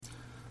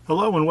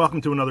Hello and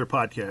welcome to another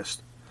podcast.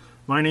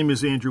 My name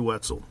is Andrew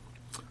Wetzel.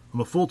 I'm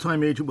a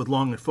full-time agent with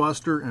Long &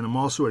 Foster, and I'm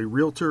also a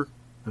realtor,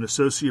 an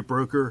associate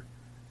broker,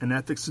 an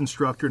ethics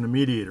instructor, and a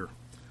mediator.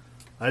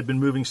 I've been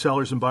moving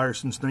sellers and buyers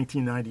since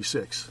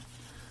 1996.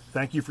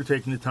 Thank you for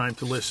taking the time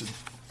to listen.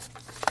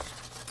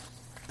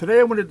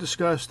 Today I want to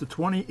discuss the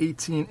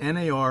 2018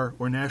 NAR,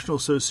 or National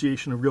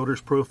Association of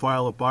Realtors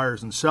Profile of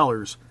Buyers and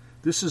Sellers.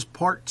 This is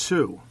part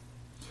 2.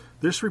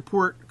 This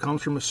report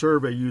comes from a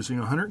survey using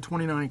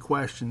 129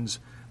 questions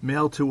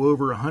mailed to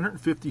over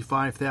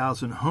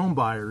 155,000 home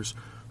buyers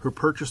who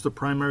purchased a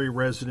primary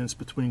residence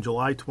between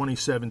July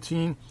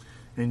 2017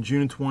 and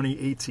June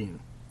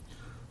 2018.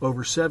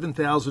 Over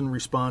 7,000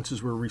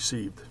 responses were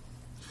received.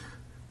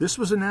 This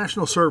was a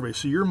national survey,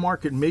 so your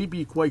market may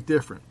be quite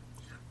different.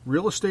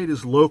 Real estate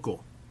is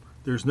local.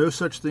 There's no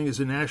such thing as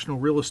a national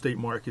real estate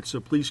market,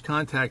 so please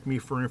contact me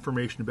for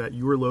information about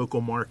your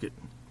local market.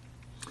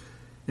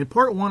 In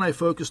part 1, I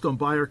focused on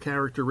buyer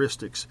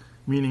characteristics,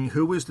 meaning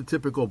who is the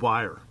typical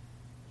buyer.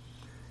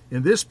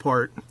 In this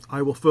part,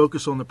 I will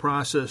focus on the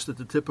process that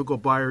the typical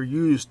buyer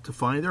used to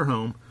find their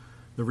home,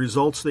 the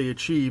results they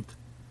achieved,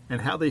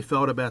 and how they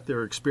felt about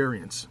their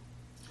experience.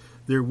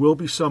 There will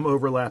be some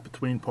overlap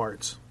between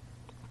parts.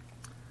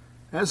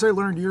 As I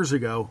learned years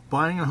ago,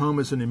 buying a home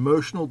is an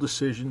emotional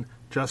decision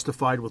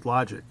justified with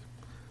logic.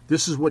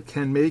 This is what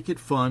can make it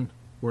fun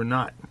or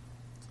not.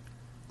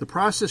 The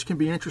process can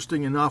be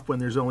interesting enough when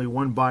there's only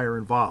one buyer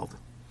involved.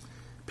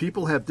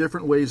 People have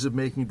different ways of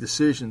making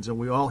decisions, and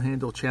we all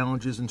handle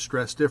challenges and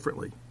stress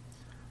differently.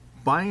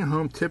 Buying a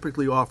home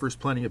typically offers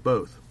plenty of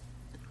both.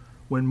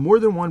 When more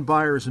than one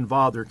buyer is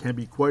involved, there can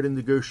be quite a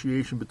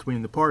negotiation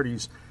between the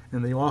parties,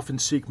 and they often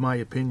seek my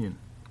opinion.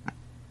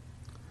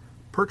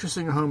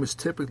 Purchasing a home is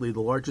typically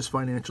the largest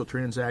financial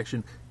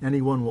transaction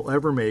anyone will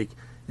ever make,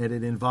 and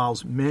it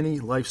involves many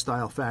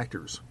lifestyle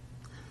factors.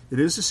 It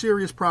is a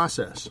serious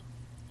process.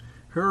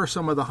 Here are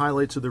some of the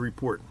highlights of the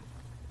report.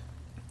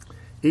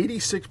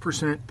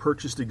 86%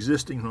 purchased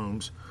existing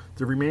homes.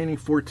 The remaining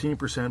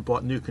 14%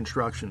 bought new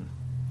construction.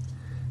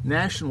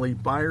 Nationally,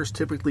 buyers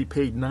typically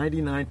paid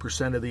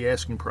 99% of the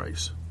asking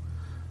price.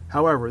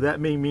 However, that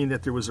may mean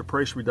that there was a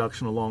price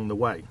reduction along the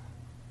way.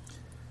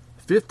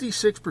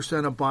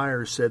 56% of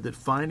buyers said that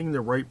finding the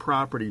right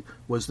property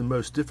was the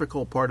most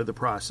difficult part of the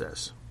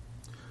process.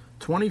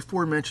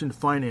 24% mentioned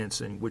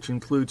financing, which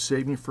includes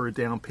saving for a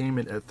down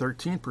payment at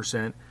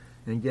 13%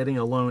 and getting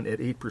a loan at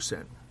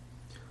 8%.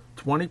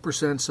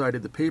 20%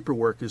 cited the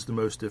paperwork as the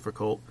most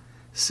difficult.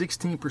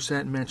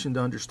 16% mentioned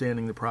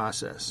understanding the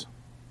process.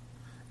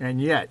 And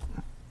yet,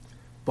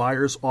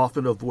 buyers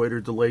often avoid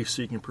or delay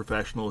seeking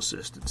professional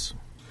assistance.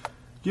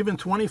 Given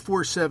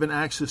 24/7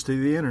 access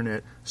to the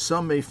internet,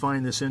 some may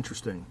find this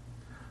interesting.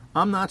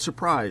 I'm not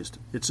surprised.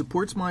 It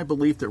supports my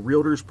belief that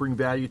realtors bring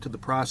value to the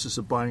process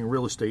of buying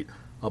real estate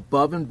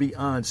above and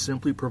beyond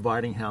simply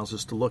providing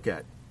houses to look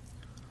at.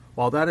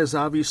 While that is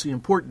obviously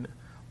important,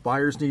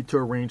 buyers need to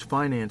arrange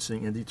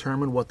financing and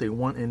determine what they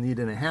want and need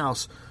in a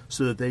house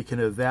so that they can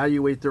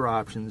evaluate their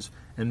options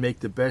and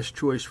make the best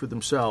choice for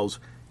themselves,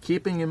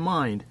 keeping in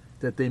mind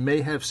that they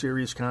may have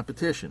serious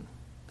competition.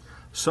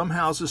 Some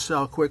houses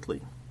sell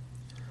quickly.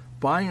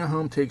 Buying a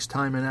home takes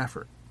time and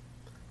effort.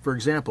 For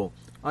example,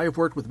 I have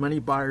worked with many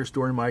buyers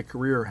during my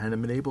career and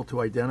have been able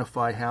to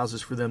identify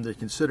houses for them to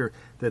consider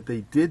that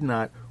they did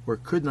not or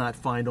could not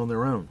find on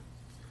their own.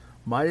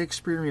 My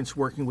experience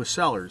working with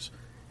sellers,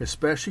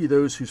 especially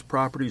those whose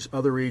properties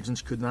other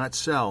agents could not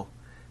sell,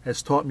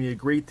 has taught me a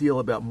great deal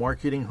about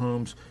marketing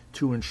homes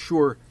to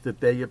ensure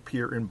that they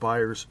appear in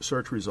buyers'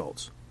 search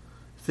results.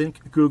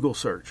 Think Google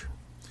search.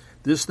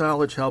 This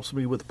knowledge helps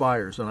me with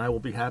buyers, and I will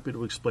be happy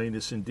to explain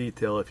this in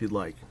detail if you'd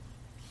like.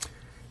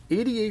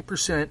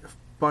 88%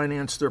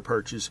 financed their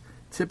purchase,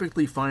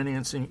 typically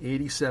financing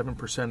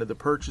 87% of the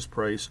purchase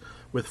price,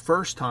 with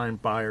first-time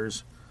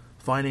buyers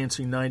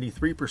financing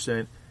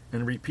 93%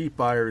 and repeat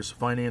buyers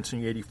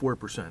financing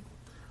 84%.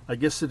 I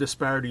guess the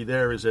disparity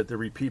there is that the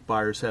repeat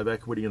buyers have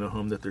equity in a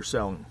home that they're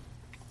selling.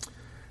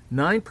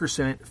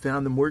 9%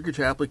 found the mortgage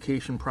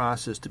application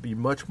process to be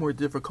much more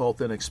difficult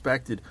than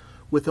expected,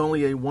 with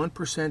only a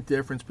 1%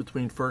 difference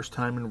between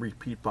first-time and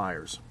repeat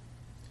buyers.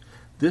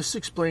 This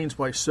explains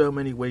why so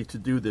many wait to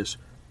do this,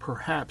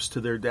 perhaps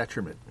to their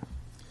detriment.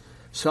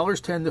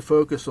 Sellers tend to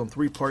focus on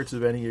 3 parts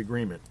of any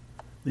agreement: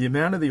 the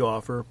amount of the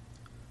offer,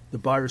 the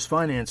buyer's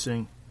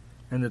financing,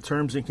 and the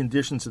terms and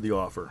conditions of the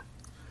offer.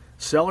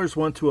 Sellers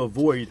want to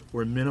avoid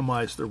or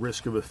minimize the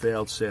risk of a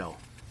failed sale.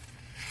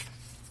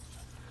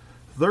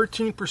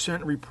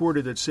 13%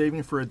 reported that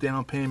saving for a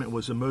down payment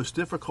was the most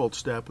difficult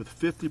step, with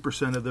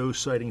 50% of those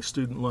citing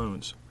student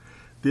loans.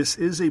 This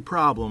is a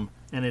problem,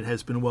 and it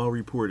has been well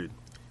reported.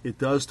 It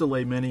does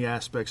delay many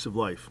aspects of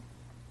life.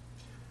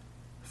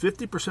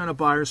 50% of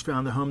buyers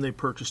found the home they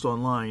purchased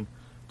online,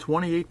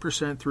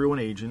 28% through an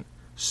agent,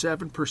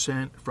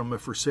 7% from a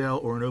for sale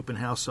or an open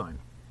house sign.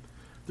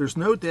 There's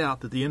no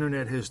doubt that the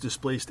internet has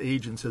displaced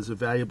agents as a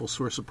valuable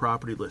source of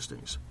property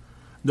listings.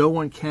 No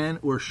one can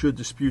or should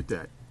dispute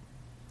that.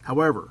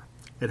 However,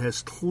 it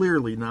has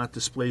clearly not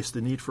displaced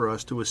the need for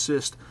us to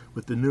assist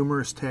with the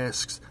numerous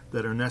tasks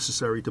that are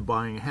necessary to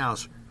buying a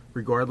house,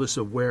 regardless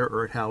of where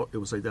or how it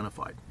was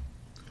identified.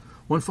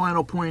 One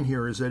final point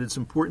here is that it's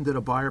important that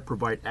a buyer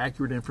provide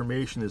accurate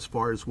information as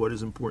far as what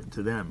is important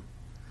to them.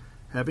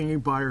 Having a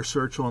buyer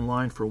search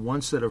online for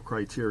one set of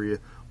criteria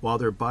while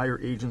their buyer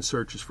agent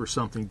searches for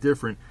something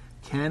different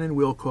can and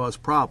will cause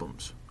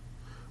problems.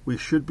 We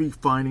should be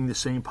finding the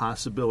same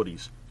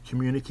possibilities.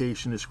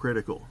 Communication is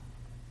critical.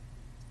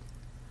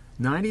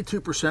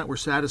 92% were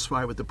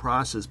satisfied with the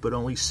process, but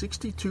only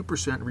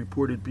 62%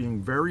 reported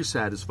being very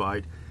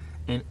satisfied,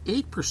 and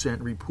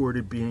 8%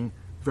 reported being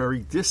very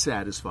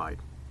dissatisfied.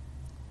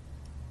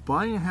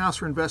 Buying a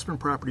house or investment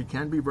property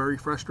can be very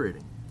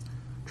frustrating.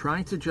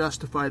 Trying to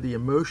justify the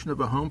emotion of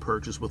a home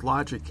purchase with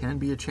logic can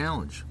be a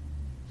challenge.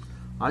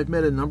 I've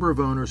met a number of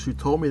owners who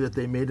told me that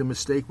they made a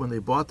mistake when they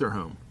bought their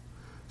home.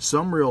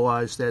 Some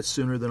realized that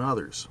sooner than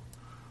others.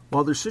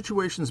 While their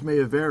situations may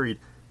have varied,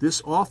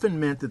 this often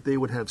meant that they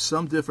would have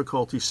some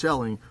difficulty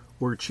selling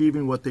or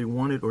achieving what they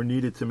wanted or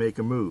needed to make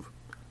a move.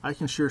 I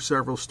can share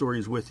several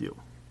stories with you.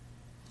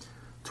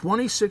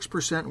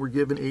 26% were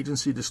given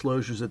agency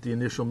disclosures at the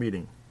initial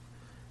meeting.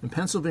 In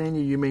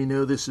Pennsylvania, you may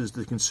know this is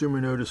the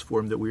consumer notice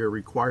form that we are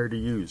required to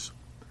use.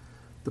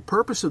 The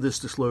purpose of this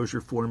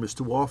disclosure form is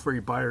to offer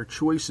a buyer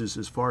choices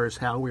as far as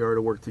how we are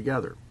to work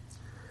together.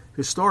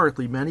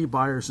 Historically, many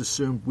buyers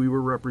assumed we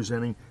were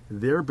representing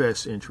their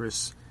best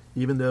interests,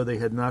 even though they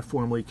had not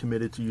formally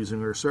committed to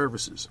using our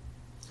services.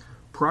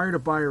 Prior to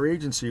buyer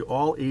agency,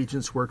 all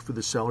agents worked for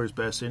the seller's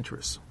best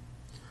interests.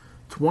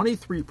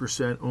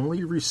 23%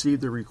 only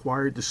received the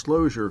required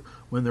disclosure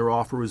when their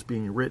offer was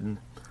being written.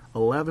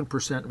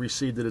 11%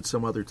 received it at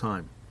some other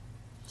time.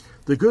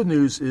 The good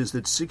news is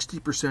that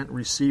 60%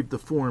 received the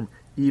form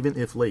even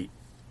if late.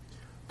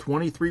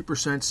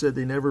 23% said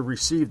they never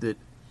received it,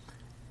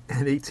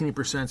 and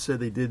 18% said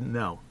they didn't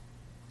know.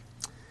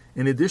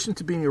 In addition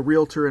to being a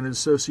realtor and an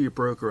associate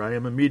broker, I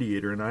am a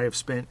mediator, and I have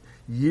spent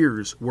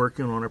years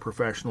working on a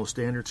professional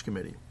standards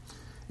committee.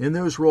 In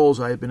those roles,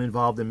 I have been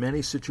involved in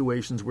many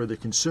situations where the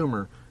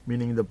consumer,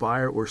 meaning the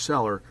buyer or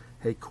seller,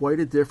 had quite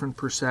a different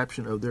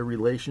perception of their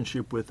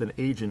relationship with an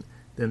agent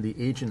than the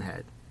agent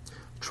had.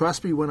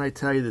 Trust me when I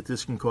tell you that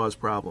this can cause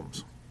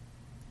problems.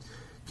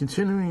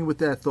 Continuing with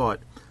that thought,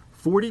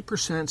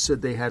 40%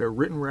 said they had a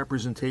written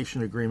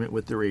representation agreement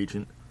with their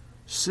agent,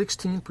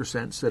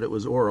 16% said it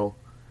was oral,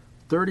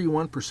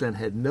 31%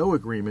 had no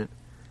agreement,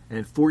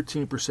 and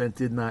 14%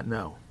 did not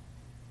know.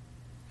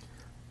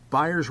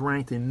 Buyers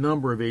ranked a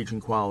number of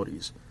agent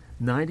qualities.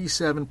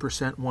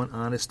 97% want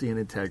honesty and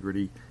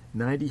integrity,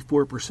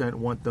 94%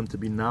 want them to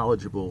be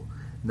knowledgeable,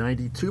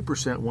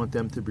 92% want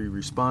them to be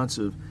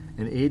responsive,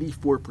 and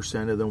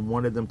 84% of them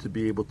wanted them to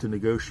be able to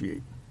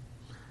negotiate.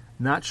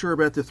 Not sure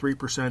about the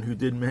 3% who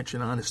didn't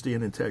mention honesty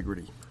and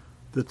integrity.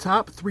 The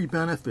top 3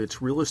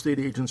 benefits real estate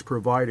agents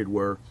provided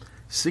were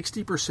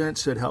 60%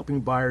 said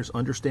helping buyers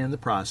understand the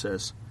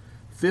process,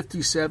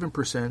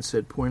 57%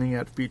 said pointing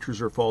out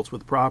features or faults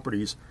with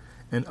properties,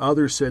 and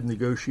others said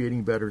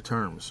negotiating better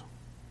terms.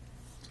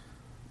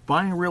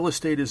 Buying real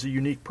estate is a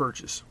unique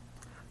purchase.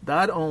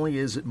 Not only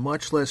is it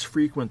much less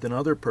frequent than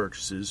other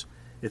purchases,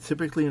 it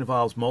typically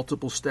involves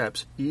multiple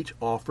steps, each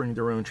offering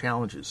their own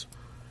challenges.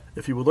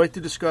 If you would like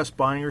to discuss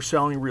buying or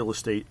selling real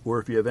estate, or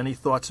if you have any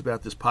thoughts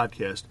about this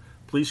podcast,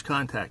 please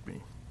contact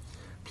me.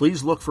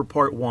 Please look for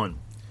Part 1.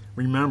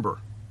 Remember,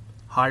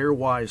 hire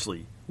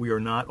wisely. We are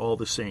not all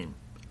the same.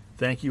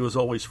 Thank you as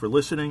always for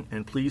listening,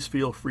 and please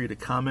feel free to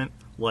comment,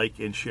 like,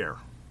 and share.